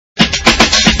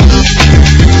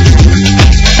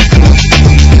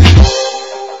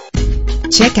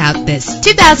Check out this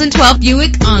 2012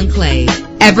 Buick Enclave.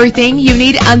 Everything you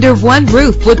need under one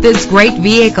roof with this great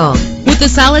vehicle. With a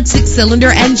solid 6-cylinder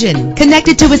engine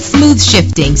connected to a smooth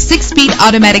shifting 6-speed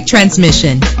automatic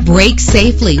transmission. Brake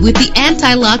safely with the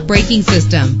anti-lock braking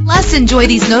system. Plus, enjoy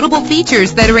these notable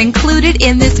features that are included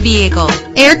in this vehicle: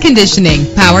 air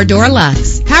conditioning, power door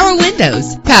locks, power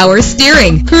windows, power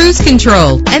steering, cruise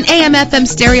control, an AM/FM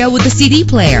stereo with a CD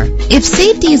player. If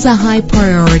safety is a high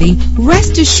priority,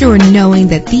 rest assured knowing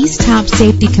that these top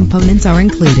safety components are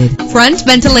included: front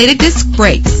ventilated disc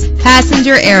brakes,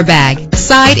 passenger airbag,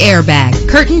 side airbag,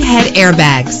 curtain head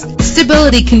airbags,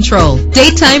 stability control,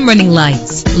 daytime running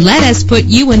lights. Let us put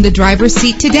you in the driver's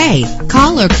seat today.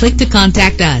 Call or click to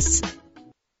contact us.